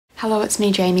Hello, it's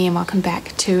me Jamie and welcome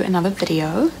back to another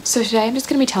video. So today I'm just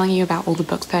going to be telling you about all the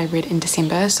books that I read in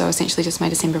December, so essentially just my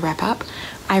December wrap up.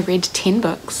 I read 10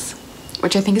 books,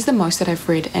 which I think is the most that I've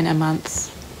read in a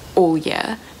month all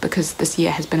year, because this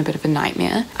year has been a bit of a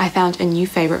nightmare. I found a new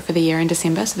favourite for the year in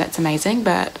December, so that's amazing,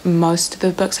 but most of the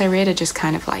books I read are just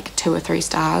kind of like 2 or 3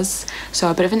 stars,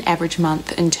 so a bit of an average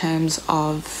month in terms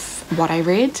of what I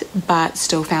read, but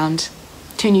still found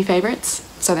 2 new favourites.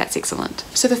 So that's excellent.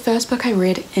 So the first book I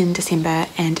read in December,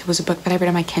 and it was a book that I read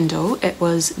on my Kindle, it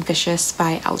was Vicious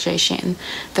by Shen.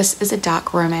 This is a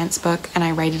dark romance book and I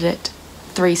rated it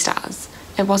 3 stars.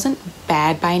 It wasn't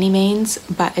bad by any means,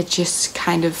 but it just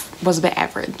kind of was a bit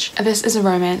average. This is a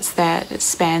romance that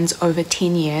spans over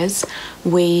 10 years.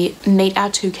 We meet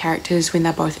our 2 characters when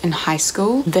they're both in high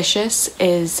school. Vicious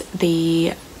is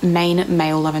the main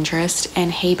male love interest,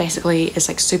 and he basically is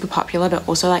like super popular but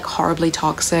also like horribly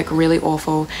toxic, really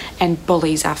awful, and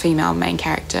bullies our female main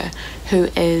character, who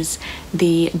is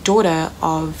the daughter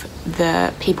of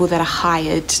the people that are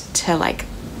hired to like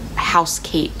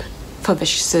housekeep for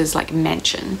Vicious's like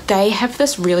mansion. They have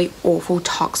this really awful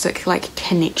toxic like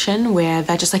connection where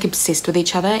they're just like obsessed with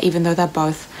each other, even though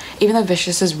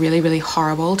Vicious is really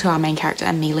horrible to our main character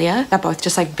Amelia. They're both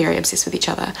just like very obsessed with each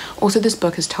other. Also, this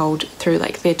book is told through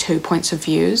like their 2 points of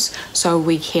views, so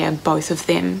we hear both of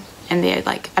them and they're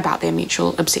like about their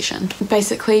mutual obsession.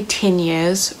 Basically 10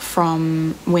 years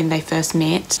from when they first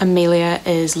met, Amelia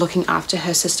is looking after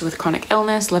her sister with chronic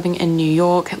illness, living in New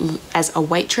York as a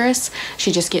waitress.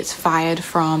 She just gets fired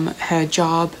from her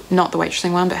job, not the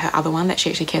waitressing one, but her other one that she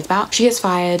actually cares about. She gets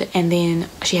fired, and then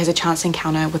she has a chance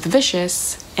encounter with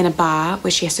Vicious in a bar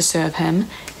where she has to serve him,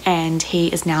 and he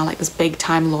is now like this big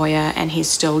time lawyer, and he's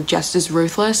still just as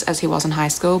ruthless as he was in high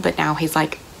school, but now he's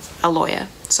like a lawyer,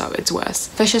 so it's worse.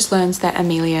 Vicious learns that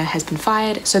Amelia has been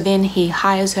fired, so then he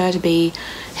hires her to be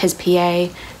his PA,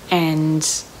 and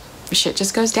shit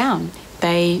just goes down.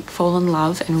 They fall in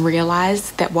love and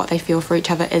realize that what they feel for each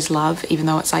other is love, even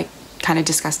though it's like kind of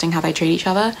disgusting how they treat each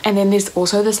other. And then there's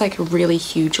also this like really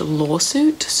huge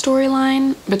lawsuit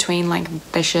storyline between like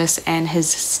Vicious and his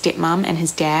stepmom and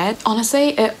his dad.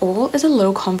 Honestly, it all is a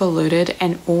little convoluted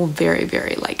and all very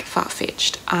like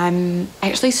far-fetched. I'm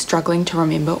actually struggling to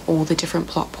remember all the different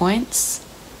plot points.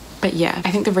 But yeah,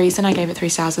 I think the reason I gave it 3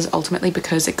 stars is ultimately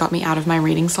because it got me out of my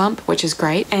reading slump, which is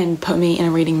great, and put me in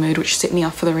a reading mood, which set me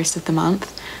off for the rest of the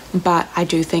month. But I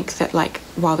do think that like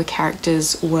while the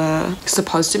characters were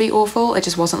supposed to be awful, it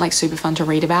just wasn't like super fun to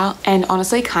read about, and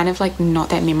honestly kind of like not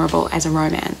that memorable as a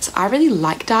romance. I really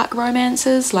like dark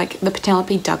romances, like the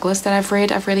Penelope Douglas that I've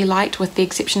read I've really liked, with the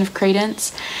exception of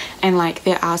Credence, and like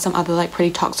there are some other like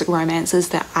pretty toxic romances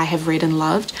that I have read and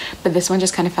loved, but this one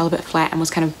just kind of fell a bit flat and was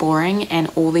kind of boring,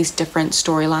 and all these different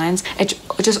storylines, it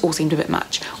just all seemed a bit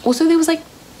much. Also, there was like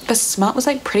the smut was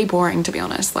like pretty boring, to be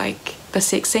honest. Like the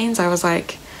sex scenes, I was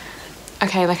like,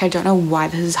 okay, like I don't know why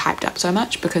this is hyped up so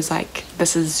much, because like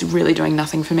this is really doing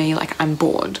nothing for me. Like I'm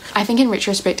bored. I think in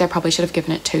retrospect I probably should have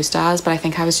given it 2 stars, but I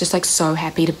think I was just like so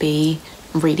happy to be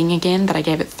reading again that I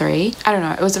gave it 3. I don't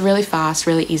know, it was a really fast,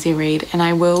 really easy read, and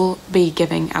I will be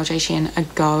giving Shen a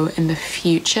go in the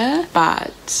future,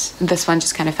 but this one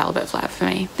just kind of fell a bit flat for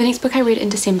me. The next book I read in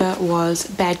December was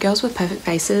Bad Girls with Perfect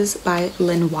Faces by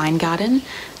Lynn Weingarten.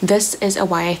 This is a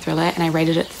YA thriller and I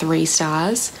rated it 3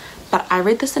 stars. But I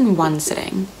read this in 1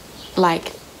 sitting.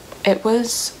 Like, it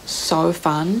was so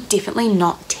fun. Definitely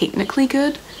not technically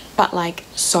good, but like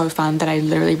so fun that I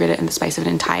literally read it in the space of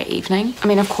an entire evening. I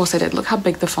mean, of course I did. Look how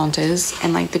big the font is,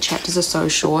 and like the chapters are so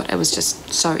short. It was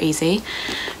just so easy.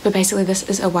 But basically this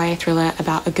is a YA thriller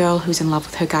about a girl who's in love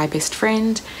with her guy best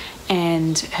friend,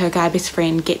 and her guy best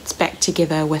friend gets back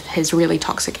together with his really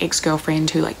toxic ex-girlfriend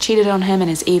who like cheated on him and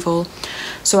is evil.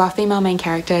 So our female main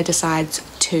character decides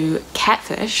to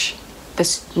catfish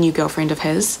this new girlfriend of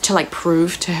his to like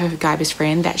prove to her guy best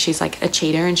friend that she's like a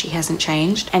cheater and she hasn't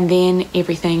changed, and then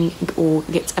everything all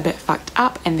gets a bit fucked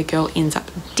up and the girl ends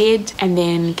up dead, and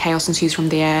then chaos ensues from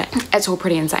there. It's all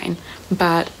pretty insane,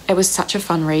 but it was such a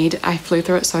fun read. I flew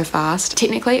through it so fast.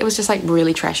 Technically it was just like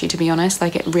really trashy, to be honest.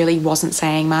 Like it really wasn't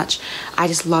saying much. I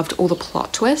just loved all the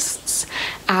plot twists.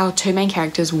 Our 2 main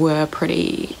characters were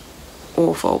pretty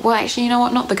awful. Well, actually, you know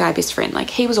what, not the guy best friend. Like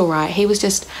he was alright. He was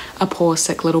just a poor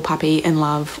sick little puppy in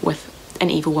love with an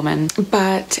evil woman.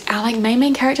 But our like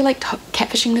main character like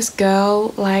catfishing this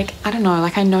girl, like I don't know,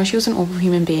 like I know she was an awful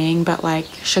human being, but like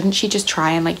shouldn't she just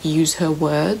try and like use her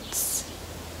words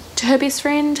to her best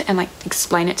friend and like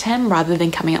explain it to him rather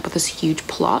than coming up with this huge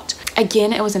plot.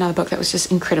 Again, it was another book that was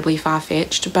just incredibly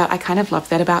far-fetched, but I kind of love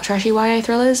that about trashy YA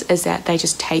thrillers, is that they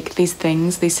just take these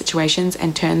things, these situations,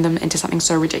 and turn them into something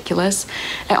so ridiculous.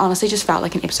 It honestly just felt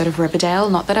like an episode of Riverdale.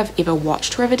 Not that I've ever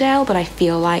watched Riverdale, but I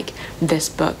feel like this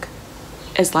book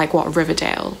is like what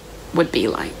Riverdale would be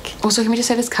like. Also, can we just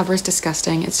say this cover is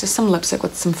disgusting? It's just some lipstick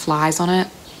with some flies on it.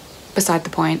 Beside the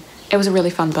point. It was a really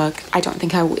fun book. I don't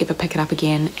think I will ever pick it up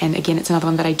again. And again, it's another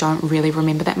one that I don't really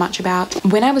remember that much about.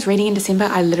 When I was reading in December,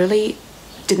 I literally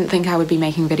didn't think I would be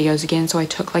making videos again. So I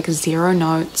took like 0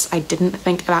 notes. I didn't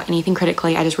think about anything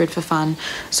critically. I just read for fun.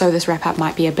 So this wrap up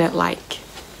might be a bit like,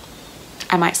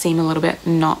 I might seem a little bit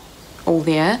not all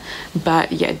there,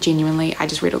 but yeah, genuinely I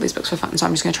just read all these books for fun, so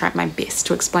I'm just going to try my best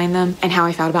to explain them and how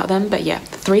I felt about them. But yeah,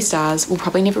 3 stars. We'll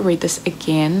probably never read this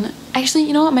again. Actually,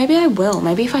 you know what, maybe I will.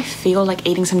 Maybe if I feel like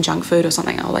eating some junk food or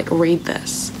something, I'll like read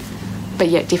this. But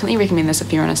yeah, definitely recommend this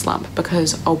if you're in a slump,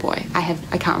 because oh boy, I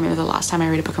can't remember the last time I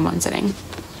read a book in one sitting.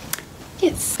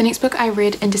 Yes. The next book I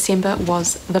read in December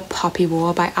was The Poppy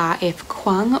War by R.F.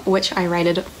 Kuang, which I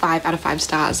rated 5 out of 5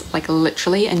 stars. Like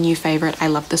literally a new favorite. I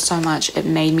love this so much. It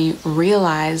made me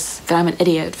realize that I'm an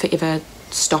idiot for ever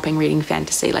stopping reading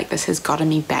fantasy. Like this has gotten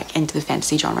me back into the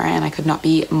fantasy genre, and I could not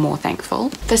be more thankful.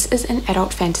 This is an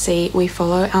adult fantasy. We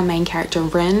follow our main character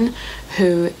Rin,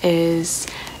 who is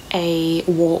a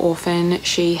war orphan.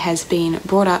 She has been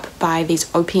brought up by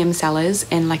these opium sellers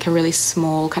in like a really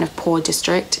small kind of poor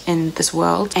district in this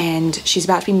world, and she's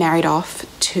about to be married off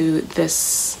to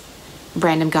this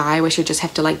random guy where she'll just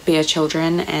have to like bear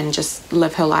children and just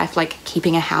live her life like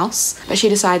keeping a house. But she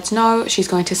decides no, she's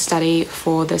going to study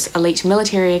for this elite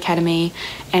military academy,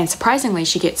 and surprisingly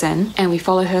she gets in, and we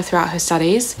follow her throughout her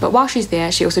studies. But while she's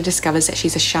there, she also discovers that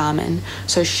she's a shaman,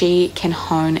 so she can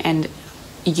hone and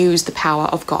use the power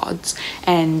of gods.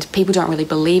 And people don't really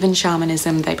believe in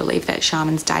shamanism. They believe that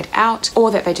shamans died out,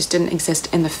 or that they just didn't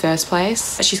exist in the first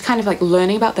place. But she's kind of like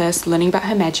learning about this, learning about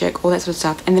her magic, all that sort of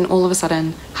stuff, and then all of a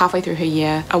sudden, halfway through her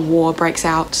year, a war breaks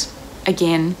out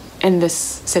again in this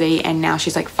city, and now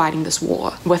she's like fighting this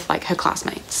war with like her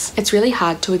classmates. It's really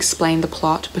hard to explain the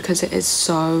plot because it is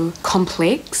so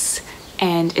complex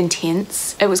and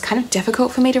intense. It was kind of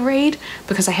difficult for me to read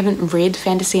because I haven't read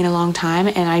fantasy in a long time,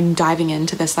 and I'm diving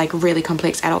into this like really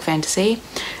complex adult fantasy,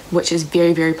 which is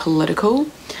very, very political.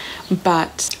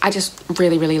 But I just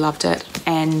really loved it,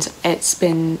 and it's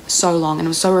been so long, and it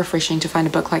was so refreshing to find a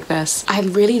book like this. I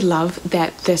really love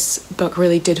that this book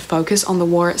really did focus on the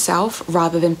war itself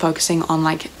rather than focusing on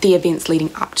like the events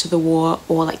leading up to the war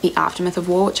or like the aftermath of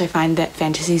war, which I find that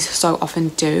fantasies so often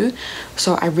do.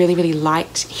 So I really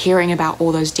liked hearing about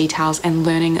all those details and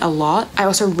learning a lot. I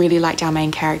also really liked our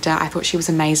main character. I thought she was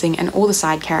amazing, and all the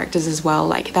side characters as well.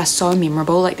 Like they're so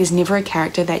memorable. Like there's never a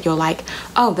character that you're like,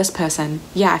 oh, this person,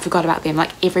 yeah, I forgot about them.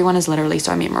 Like everyone is literally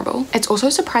so memorable. It's also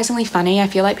surprisingly funny. I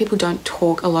feel like people don't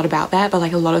talk a lot about that, but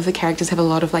like a lot of the characters have a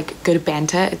lot of like good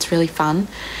banter. It's really fun,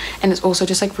 and it's also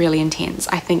just like really intense.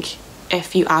 I think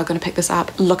if you are going to pick this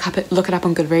up, look it up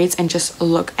on Goodreads and just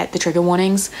look at the trigger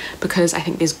warnings, because I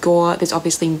think there's gore, there's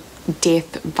obviously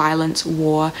death, violence,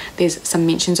 war, there's some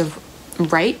mentions of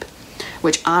rape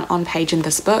which aren't on page in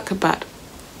this book, but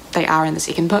they are in the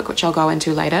second book, which I'll go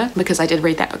into later because I did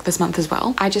read that book this month as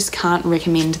well. I just can't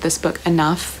recommend this book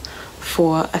enough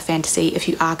for a fantasy. If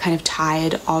you are kind of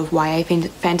tired of YA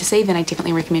fantasy, then I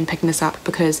definitely recommend picking this up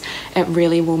because it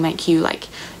really will make you like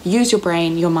use your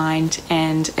brain, your mind,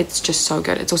 and it's just so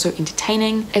good. It's also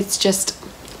entertaining. It's just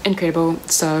incredible.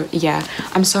 So yeah,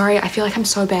 I'm sorry, I feel like I'm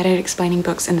so bad at explaining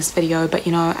books in this video, but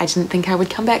you know, I didn't think I would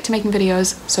come back to making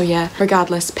videos. So yeah,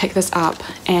 regardless, pick this up.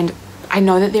 And I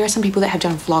know that there are some people that have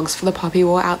done vlogs for the Poppy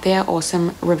War out there, or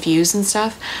some reviews and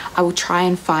stuff. I will try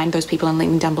and find those people and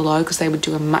link them down below because they would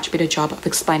do a much better job of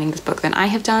explaining this book than I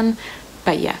have done.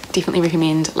 But yeah, definitely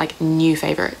recommend, like, new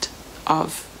favorite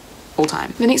of all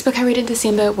time. The next book I read in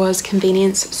December was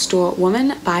Convenience Store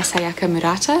Woman by Sayaka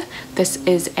Murata. This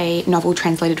is a novel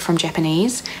translated from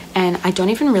Japanese, and I don't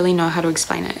even really know how to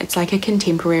explain it. It's like a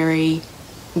contemporary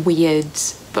weird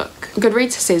book.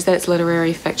 Goodreads says that it's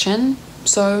literary fiction,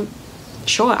 so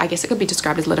sure, I guess it could be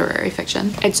described as literary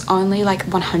fiction. It's only like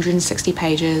 160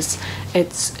 pages.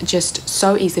 It's just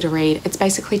so easy to read. It's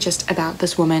basically just about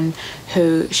this woman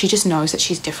who, she just knows that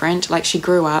she's different. Like she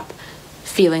grew up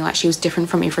feeling like she was different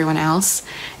from everyone else,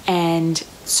 and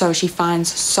so she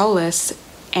finds solace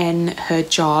in her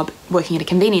job working at a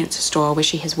convenience store where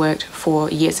she has worked for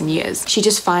years and years. She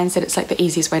just finds that it's like the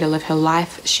easiest way to live her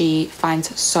life. She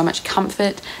finds so much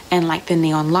comfort in like the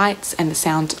neon lights and the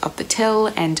sound of the till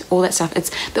and all that stuff.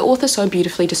 It's, the author so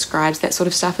beautifully describes that sort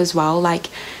of stuff as well. Like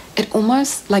it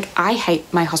almost, like, I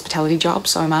hate my hospitality job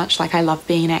so much. Like, I love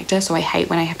being an actor, so I hate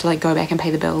when I have to like go back and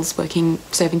pay the bills working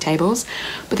serving tables.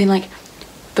 But then like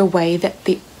the way that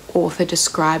the author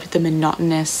described the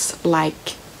monotonous,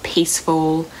 like,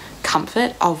 peaceful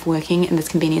comfort of working in this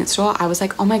convenience store, I was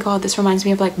like, oh my god, this reminds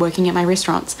me of like working at my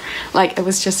restaurants. Like, it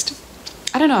was just,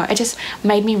 I don't know, it just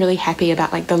made me really happy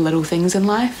about like the little things in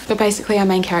life. But basically our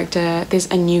main character, there's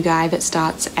a new guy that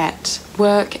starts at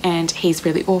work and he's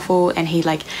really awful and he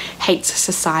like hates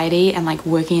society and like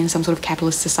working in some sort of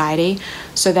capitalist society.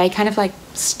 So they kind of like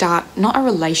start not a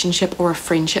relationship or a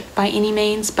friendship by any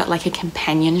means, but like a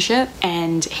companionship,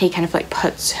 and he kind of like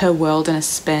puts her world in a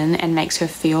spin and makes her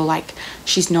feel like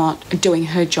she's not doing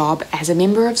her job as a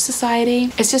member of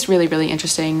society. It's just really, really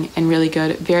interesting and really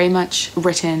good. Very much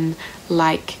written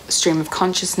like stream of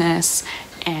consciousness,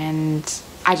 and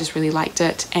I just really liked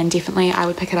it, and definitely I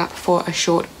would pick it up for a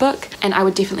short book, and I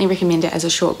would definitely recommend it as a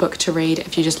short book to read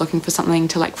if you're just looking for something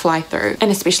to like fly through,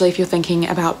 and especially if you're thinking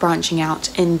about branching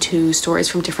out into stories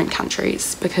from different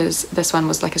countries, because this one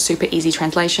was like a super easy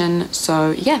translation. So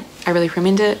yeah, I really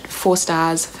recommend it. 4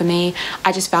 stars for me.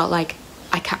 I just felt like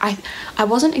I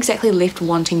wasn't exactly left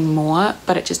wanting more,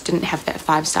 but it just didn't have that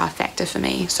 5-star factor for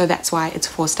me, so that's why it's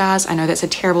 4 stars. I know that's a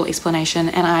terrible explanation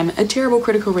and I'm a terrible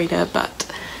critical reader,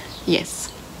 but yes,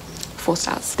 4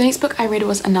 stars. The next book I read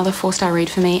was another 4-star read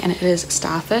for me, and it is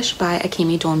Starfish by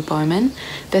Akemi Dawn Bowman.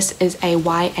 This is a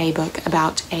YA book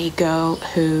about a girl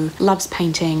who loves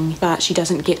painting, but she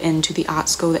doesn't get into the art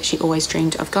school that she always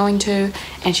dreamed of going to,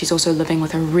 and she's also living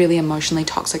with a really emotionally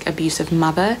toxic, abusive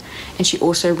mother, and she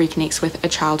also reconnects with a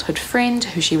childhood friend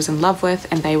who she was in love with,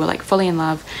 and they were like fully in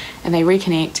love, and they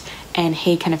reconnect, and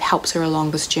he kind of helps her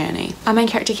along this journey. Our main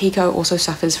character Kiko also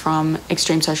suffers from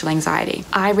extreme social anxiety.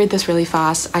 I read this really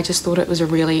fast. I just thought it was a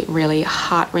really, really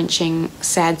heart-wrenching,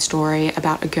 sad story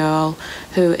about a girl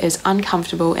who is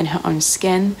uncomfortable in her own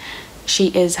skin. She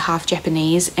is half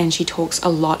Japanese, and she talks a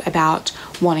lot about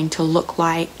wanting to look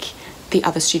like the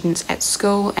other students at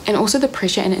school, and also the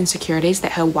pressure and insecurities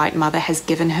that her white mother has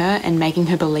given her and making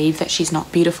her believe that she's not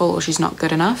beautiful or she's not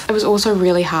good enough. It was also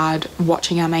really hard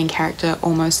watching our main character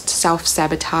almost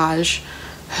self-sabotage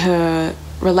her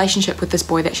relationship with this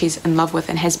boy that she's in love with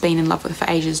and has been in love with for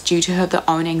ages due to the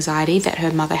own anxiety that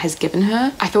her mother has given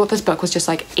her. I thought this book was just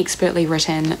like expertly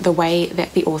written. The way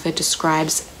that the author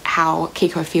describes how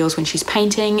Kiko feels when she's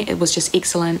painting, it was just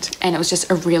excellent, and it was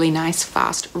just a really nice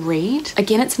fast read.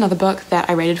 Again, it's another book that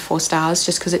I rated 4 stars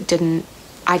just because I didn't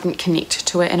connect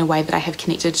to it in a way that I have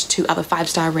connected to other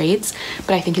 5-star reads,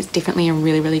 but I think it's definitely a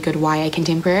really, really good YA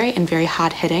contemporary and very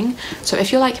hard-hitting. So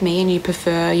if you're like me and you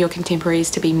prefer your contemporaries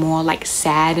to be more like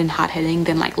sad and hard-hitting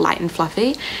than like light and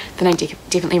fluffy, then I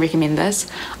definitely recommend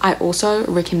this. I also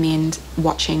recommend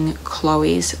watching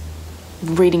Chloe's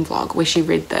reading vlog where she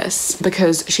read this,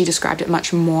 because she described it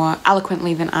much more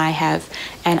eloquently than I have,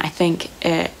 and I think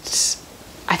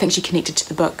she connected to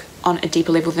the book on a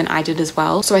deeper level than I did as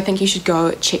well. So I think you should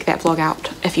go check that vlog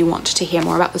out if you want to hear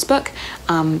more about this book,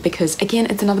 because again,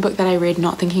 it's another book that I read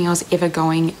not thinking I was ever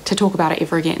going to talk about it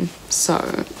ever again.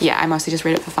 So yeah, I mostly just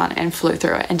read it for fun and flew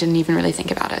through it and didn't even really think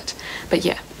about it. But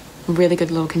yeah, really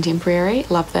good little contemporary.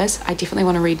 Love this. I definitely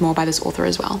want to read more by this author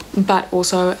as well. But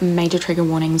also major trigger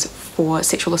warnings for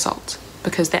sexual assault,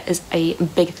 because that is a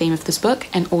big theme of this book,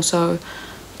 and also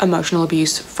emotional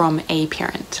abuse from a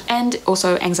parent, and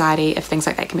also anxiety if things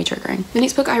like that can be triggering. The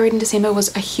next book I read in December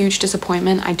was a huge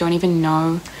disappointment. I don't even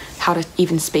know how to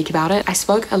even speak about it. I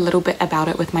spoke a little bit about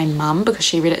it with my mum because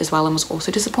she read it as well and was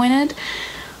also disappointed,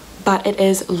 but it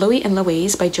is Louis and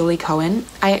Louise by Julie Cohen.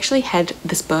 I actually had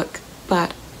this book,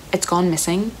 but it's gone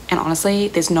missing, and honestly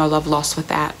there's no love lost with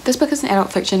that. This book is an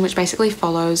adult fiction which basically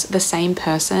follows the same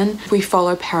person. We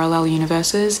follow parallel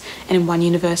universes, and in one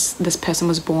universe this person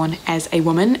was born as a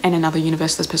woman, and in another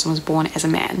universe this person was born as a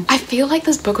man. I feel like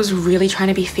this book was really trying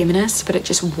to be feminist, but it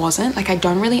just wasn't. Like, I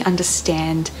don't really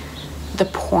understand the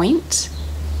point,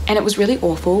 and it was really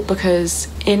awful because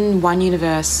in one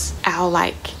universe our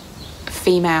like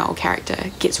female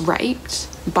character gets raped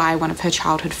by one of her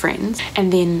childhood friends,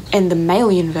 and then in the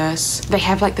male universe they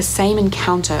have like the same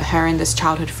encounter, her and this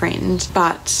childhood friend,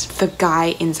 but the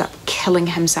guy ends up killing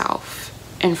himself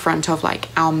in front of like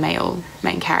our male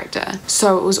main character.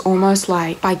 So it was almost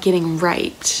like by getting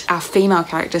raped our female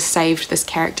character saved this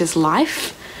character's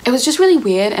life. It was just really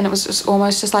weird, and it was just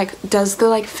almost just like, does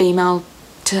the female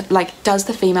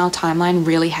timeline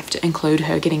really have to include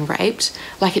her getting raped?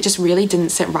 Like, it just really didn't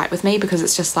sit right with me, because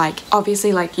it's just like,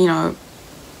 obviously, like, you know,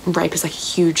 rape is like a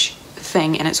huge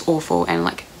thing and it's awful, and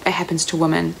like it happens to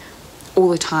women all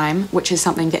the time, which is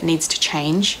something that needs to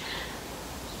change.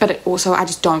 But it also, I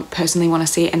just don't personally want to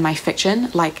see it in my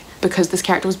fiction. Like, because this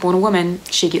character was born a woman,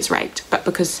 she gets raped, but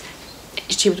because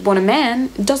she was born a man,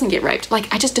 doesn't get raped.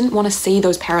 Like, I just didn't want to see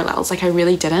those parallels. Like, I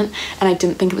really didn't, and I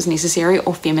didn't think it was necessary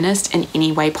or feminist in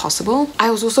any way possible. I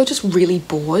was also just really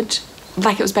bored.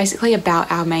 Like, it was basically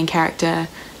about our main character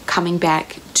coming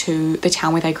back to the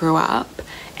town where they grew up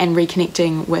and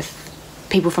reconnecting with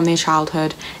people from their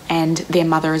childhood, and their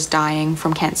mother is dying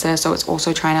from cancer, so it's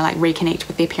also trying to like reconnect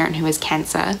with their parent who has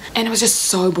cancer, and it was just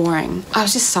so boring. I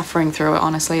was just suffering through it,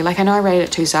 honestly. Like, I know I rated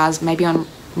it 2 stars, maybe on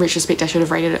retrospect I should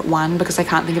have rated it 1 because I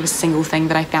can't think of a single thing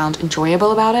that I found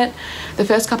enjoyable about it. The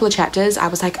first couple of chapters I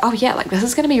was like, oh yeah, like this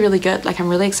is gonna be really good, like I'm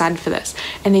really excited for this,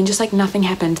 and then just like nothing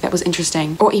happened that was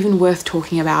interesting or even worth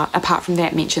talking about apart from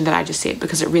that mention that I just said,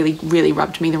 because it really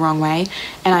rubbed me the wrong way.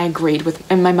 And I agreed with,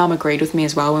 and my mum agreed with me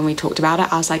as well when we talked about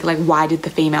it. I was like why did the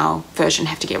female version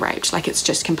have to get raped? Like, it's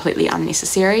just completely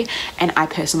unnecessary, and I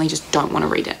personally just don't want to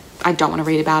read it. I don't want to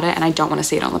read about it, and I don't want to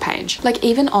see it on the page. Like,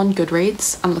 even on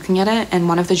Goodreads, I'm looking at it, and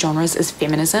one of the genres is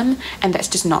feminism, and that's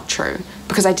just not true,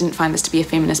 because I didn't find this to be a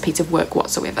feminist piece of work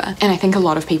whatsoever, and I think a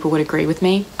lot of people would agree with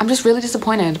me. I'm just really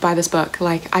disappointed by this book.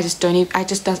 Like,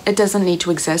 it doesn't need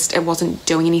to exist. It wasn't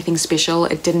doing anything special.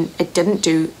 It didn't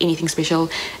do anything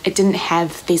special. It didn't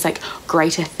have these like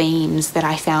greater themes that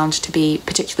I found to be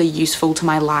particularly useful to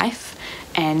my life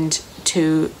and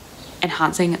to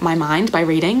enhancing my mind by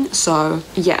reading. So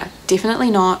yeah, definitely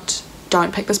not.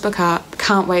 Don't pick this book up.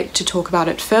 Can't wait to talk about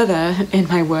it further in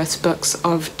my worst books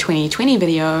of 2020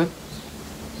 video.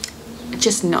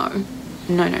 Just no.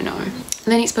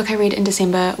 The next book I read in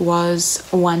December was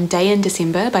One Day in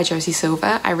December by Josie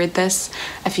Silver. I read this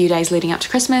a few days leading up to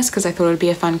Christmas because I thought it would be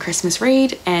a fun Christmas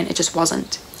read, and it just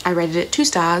wasn't. I rated it 2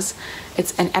 stars.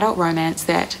 It's an adult romance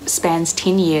that spans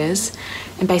 10 years,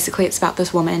 and basically it's about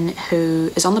this woman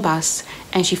who is on the bus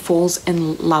and she falls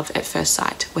in love at first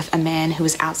sight with a man who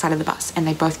is outside of the bus, and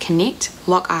they both connect,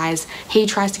 lock eyes. He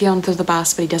tries to get onto the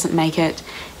bus but he doesn't make it,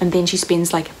 and then she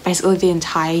spends like basically the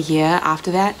entire year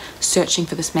after that searching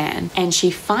for this man, and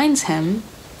she finds him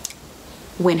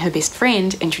when her best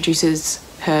friend introduces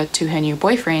her to her new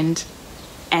boyfriend,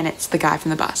 and it's the guy from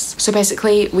the bus. So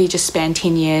basically we just span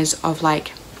 10 years of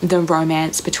like the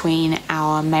romance between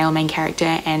our male main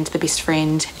character and the best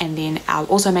friend, and then our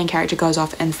also main character goes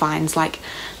off and finds like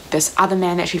this other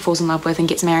man that she falls in love with and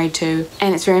gets married to,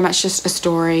 and it's very much just a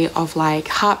story of like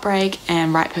heartbreak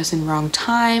and right person wrong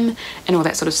time and all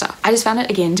that sort of stuff. I just found it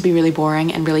again to be really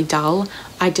boring and really dull.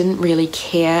 I didn't really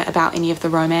care about any of the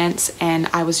romance, and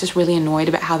I was just really annoyed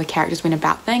about how the characters went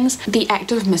about things. The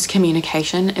act of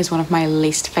miscommunication is one of my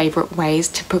least favorite ways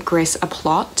to progress a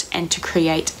plot and to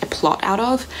create a plot out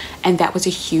of, and that was a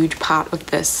huge part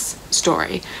of this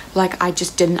story. Like, I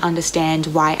just didn't understand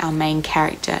why our main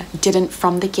character didn't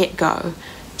from the get-go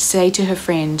say to her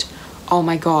friend, oh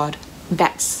my god,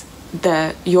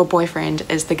 your boyfriend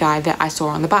is the guy that I saw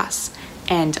on the bus,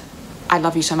 and I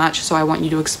love you so much, so I want you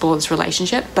to explore this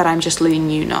relationship, but I'm just letting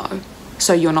you know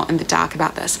so you're not in the dark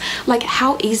about this. Like,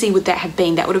 how easy would that have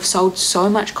been? That would have solved so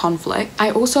much conflict.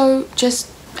 I also just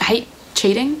hate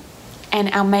cheating, and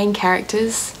our main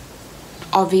characters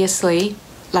obviously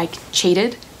like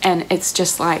cheated, and it's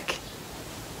just like,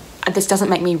 this doesn't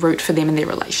make me root for them in their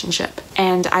relationship.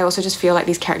 And I also just feel like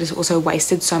these characters also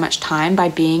wasted so much time by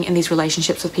being in these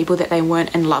relationships with people that they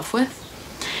weren't in love with,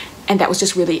 and that was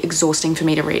just really exhausting for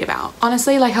me to read about.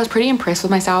 Honestly, like, I was pretty impressed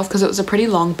with myself because it was a pretty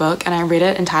long book and I read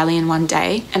it entirely in one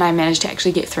day, and I managed to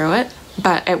actually get through it,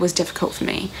 but it was difficult for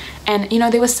me. And you know,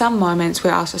 there were some moments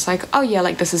where I was just like, oh yeah,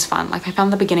 like this is fun. Like, I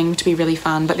found the beginning to be really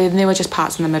fun, but then there were just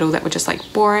parts in the middle that were just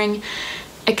like boring.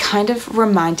 It kind of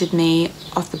reminded me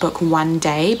of the book One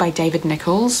Day by David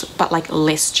Nichols, but like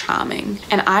less charming.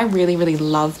 And I really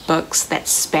love books that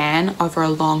span over a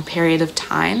long period of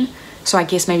time. So I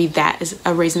guess maybe that is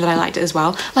a reason that I liked it as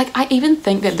well. Like, I even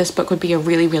think that this book would be a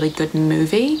really good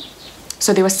movie.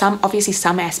 So there were obviously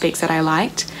some aspects that I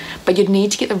liked, but you'd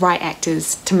need to get the right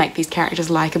actors to make these characters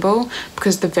likable,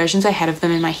 because the versions I had of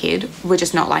them in my head were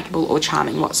just not likable or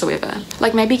charming whatsoever.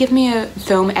 Like, maybe give me a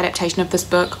film adaptation of this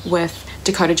book with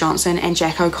Dakota Johnson and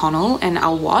Jack O'Connell and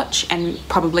I'll watch, and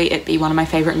probably it'd be one of my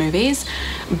favorite movies.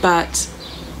 But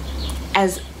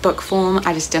as book form,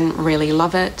 I just didn't really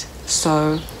love it,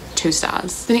 so 2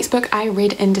 stars. The next book I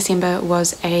read in December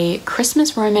was a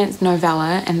Christmas romance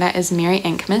novella, and that is Merry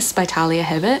Inkmas by Talia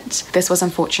Hibbert. This was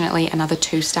unfortunately another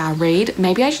 2-star read.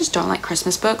 Maybe I just don't like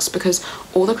Christmas books, because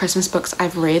all the Christmas books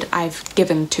I've read, I've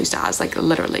given 2 stars, like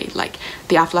literally. Like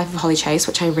The Afterlife of Holly Chase,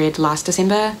 which I read last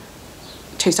December,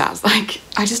 2 stars. Like,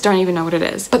 I just don't even know what it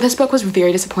is. But this book was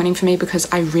very disappointing for me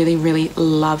because I really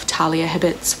love Talia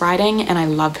Hibbert's writing and I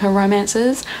love her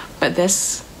romances, but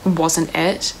this wasn't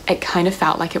it. It kind of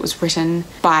felt like it was written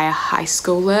by a high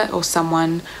schooler or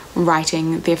someone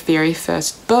writing their very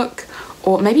first book,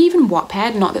 or maybe even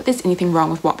Wattpad. Not that there's anything wrong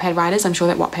with Wattpad writers, I'm sure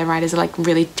that Wattpad writers are like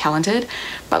really talented,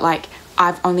 but like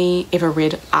I've only ever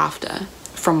read after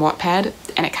from Wattpad,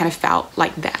 and it kind of felt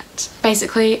like that.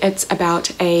 Basically, it's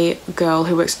about a girl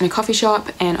who works in a coffee shop,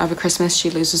 and over Christmas she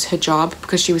loses her job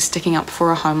because she was sticking up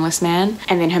for a homeless man,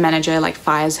 and then her manager like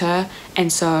fires her.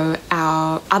 And so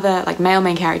our other like male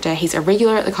main character, he's a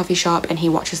regular at the coffee shop, and he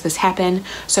watches this happen,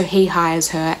 so he hires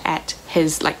her at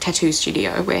his like tattoo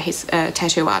studio where he's a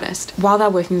tattoo artist. While they're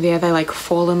working there, they like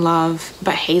fall in love,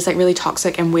 but he's like really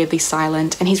toxic and weirdly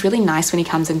silent, and he's really nice when he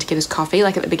comes in to get his coffee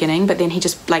like at the beginning, but then he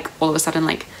just like all of a sudden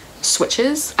like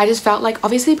switches. I just felt like,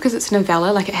 obviously because it's a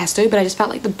novella, like it has to, but I just felt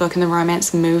like the book and the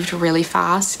romance moved really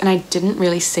fast, and I didn't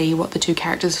really see what the two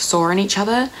characters saw in each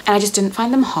other, and I just didn't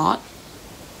find them hot.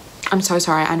 I'm so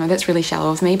sorry, I know that's really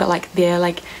shallow of me, but like they're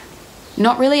like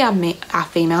not really our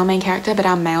female main character, but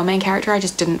our male main character, I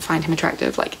just didn't find him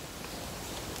attractive. Like,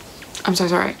 I'm so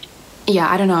sorry. Yeah,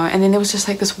 I don't know. And then there was just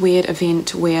like this weird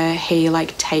event where he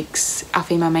like takes our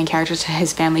female main character to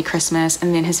his family Christmas,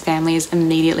 and then his family is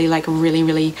immediately like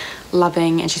really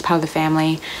loving, and she's part of the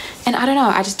family. And I don't know,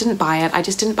 I just didn't buy it. I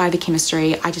just didn't buy the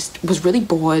chemistry. I just was really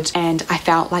bored, and I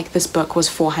felt like this book was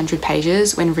 400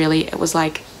 pages when really it was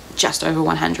like just over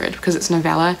 100 because it's a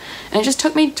novella, and it just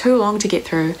took me too long to get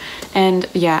through. And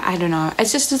yeah, I don't know,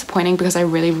 it's just disappointing because I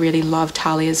really love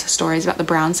Talia's stories about the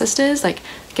Brown sisters, like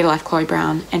Get a Life Chloe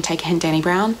Brown and Take a Hint Danny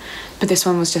Brown, but this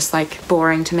one was just like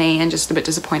boring to me and just a bit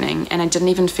disappointing, and it didn't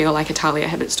even feel like a Talia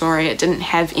Hibbert story. It didn't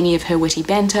have any of her witty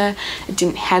banter, it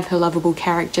didn't have her lovable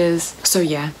characters, so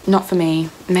yeah, not for me.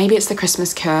 Maybe it's the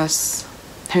Christmas curse,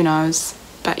 who knows.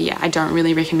 But yeah, I don't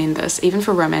really recommend this. Even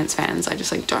for romance fans, I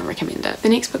just like don't recommend it. The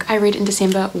next book I read in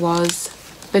December was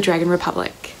The Dragon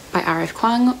Republic by R.F.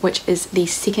 Kuang, which is the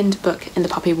second book in the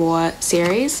Poppy War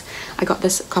series. I got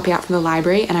this copy out from the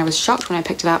library, and I was shocked when I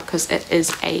picked it up because it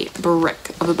is a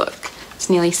brick of a book. It's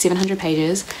nearly 700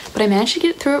 pages, but I managed to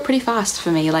get through it pretty fast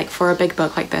for me. Like for a big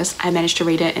book like this, I managed to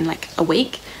read it in like a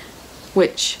week,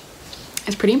 which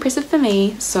is pretty impressive for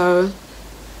me. So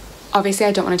obviously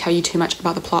I don't want to tell you too much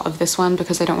about the plot of this one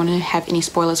because I don't want to have any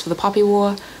spoilers for the Poppy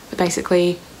War, but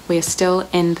basically we are still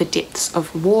in the depths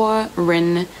of war.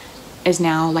 Rin is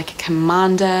now like a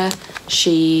commander.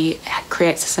 She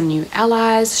creates some new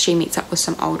allies. She meets up with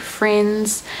some old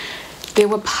friends. There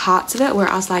were parts of it where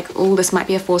I was like, oh, this might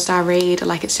be a 4-star read.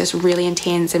 Like it's just really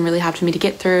intense and really hard for me to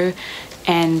get through,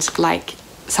 and like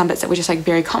some bits that were just like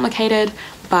very complicated,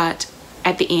 but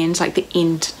at the end, like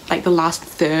the last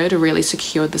third really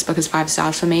secured this book as 5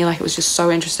 stars for me. Like it was just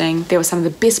so interesting. There were some of the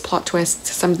best plot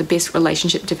twists, some of the best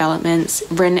relationship developments.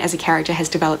 Rin as a character has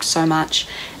developed so much,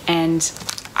 and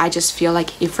I just feel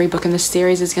like every book in this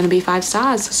series is going to be 5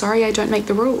 stars. Sorry, I don't make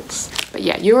the rules. But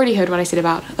yeah, you already heard what I said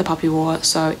about the Poppy War,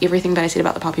 so everything that I said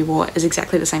about the Poppy War is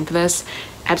exactly the same for this.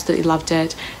 Absolutely loved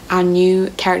it. Our new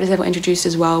characters that were introduced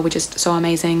as well were just so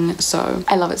amazing, so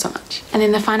I love it so much. And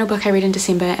then the final book I read in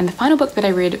December, and the final book that I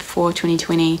read for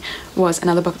 2020, was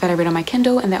another book that I read on my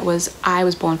Kindle, and that was I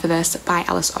Was Born for This by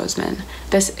Alice Oseman.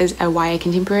 This is a YA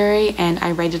contemporary, and I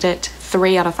rated it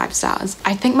 3 out of 5 stars.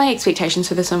 I think my expectations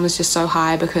for this one was just so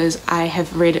high because I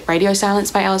have read Radio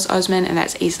Silence by Alice Oseman, and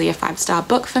that's easily a 5-star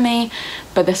book for me,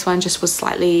 but this one just was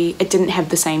slightly, it didn't have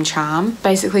the same charm.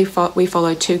 Basically we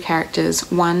follow 2 characters.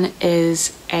 One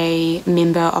is a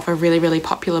member of a really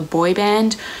popular boy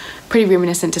band, pretty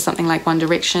reminiscent to something like One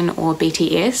Direction or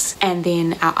BTS, and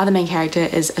then our other main character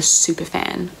is a super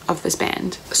fan of this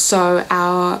band. So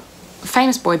our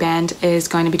famous boy band is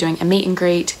going to be doing a meet and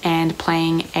greet and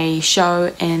playing a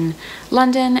show in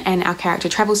London, and our character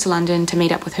travels to London to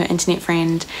meet up with her internet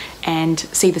friend and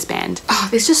see this band. Oh,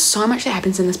 there's just so much that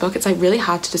happens in this book. It's like really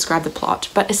hard to describe the plot,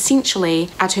 but essentially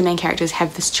our 2 main characters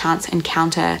have this chance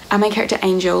encounter. Our main character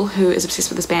Angel, who is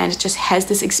obsessed with this band, just has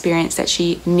this experience that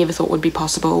she never thought would be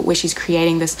possible, where she's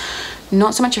creating this,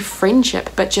 not so much a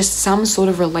friendship, but just some sort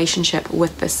of relationship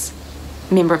with this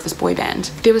member of this boy band.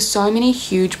 There were so many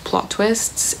huge plot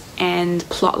twists and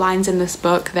plot lines in this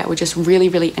book that were just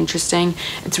really interesting.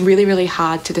 It's really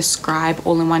hard to describe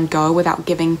all in one go without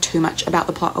giving too much about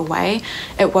the plot away.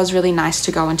 It was really nice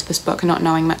to go into this book not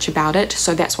knowing much about it,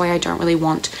 so that's why I don't really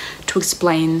want to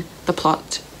explain the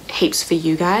plot heaps for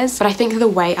you guys. But I think the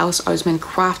way Alice Oseman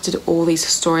crafted all these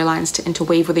storylines to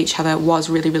interweave with each other was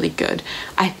really good.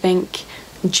 I think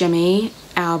Jimmy,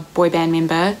 our boy band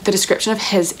member, the description of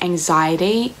his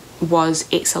anxiety was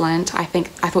excellent. I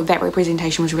thought that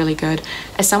representation was really good.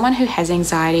 As someone who has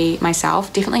anxiety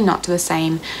myself, definitely not to the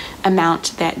same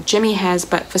amount that Jimmy has,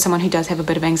 but for someone who does have a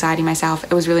bit of anxiety myself,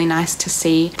 it was really nice to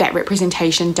see that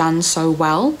representation done so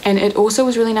well. And it also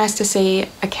was really nice to see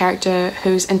a character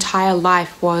whose entire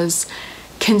life was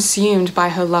consumed by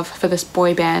her love for this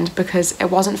boy band, because it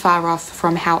wasn't far off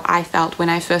from how I felt when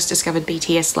I first discovered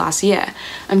BTS last year.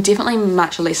 I'm definitely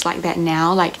much less like that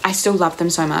now. Like, I still love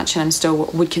them so much and I'm still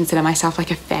would consider myself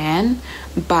like a fan,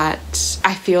 but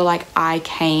I feel like I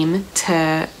came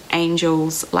to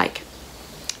Angel's, like,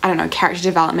 I don't know, character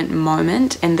development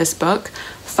moment in this book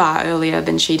far earlier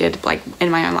than she did, like, in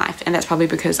my own life. And that's probably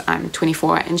because I'm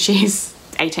 24 and she's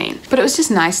 18. But it was just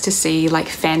nice to see like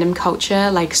fandom culture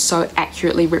like so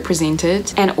accurately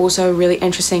represented, and also really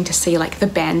interesting to see like the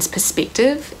band's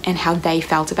perspective and how they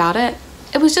felt about it.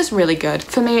 It was just really good.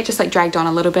 For me, it just like dragged on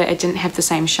a little bit. It didn't have the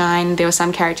same shine. There were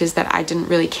some characters that I didn't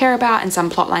really care about and some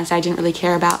plot lines that I didn't really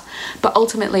care about, but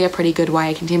ultimately a pretty good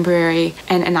YA contemporary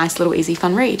and a nice little easy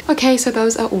fun read. Okay, so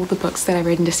those are all the books that I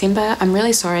read in December. I'm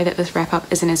really sorry that this wrap up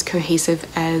isn't as cohesive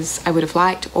as I would have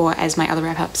liked or as my other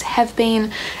wrap ups have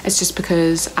been. It's just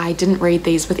because I didn't read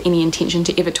these with any intention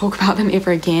to ever talk about them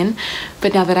ever again,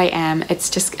 but now that I am, it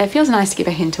feels nice to get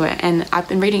back into it. And I've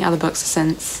been reading other books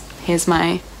since. Here's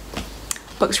my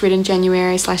books read in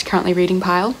January / currently reading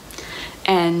pile,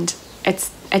 and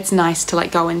it's nice to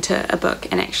like go into a book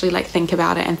and actually like think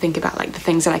about it and think about like the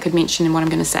things that I could mention and what I'm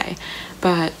going to say.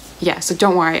 But yeah, so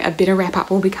don't worry, a better wrap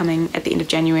up will be coming at the end of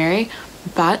January.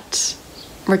 But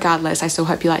regardless, I still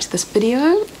hope you liked this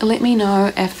video. Let me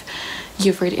know if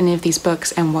you've read any of these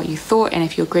books and what you thought, and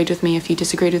if you agreed with me, if you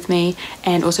disagreed with me,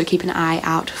 and also keep an eye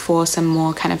out for some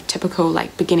more kind of typical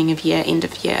like beginning of year, end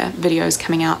of year videos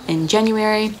coming out in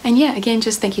January. And yeah, again,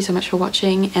 just thank you so much for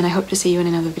watching, and I hope to see you in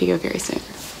another video very soon.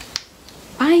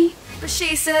 Bye! But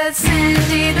she said,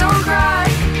 Cindy, don't cry,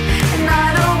 and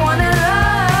I don't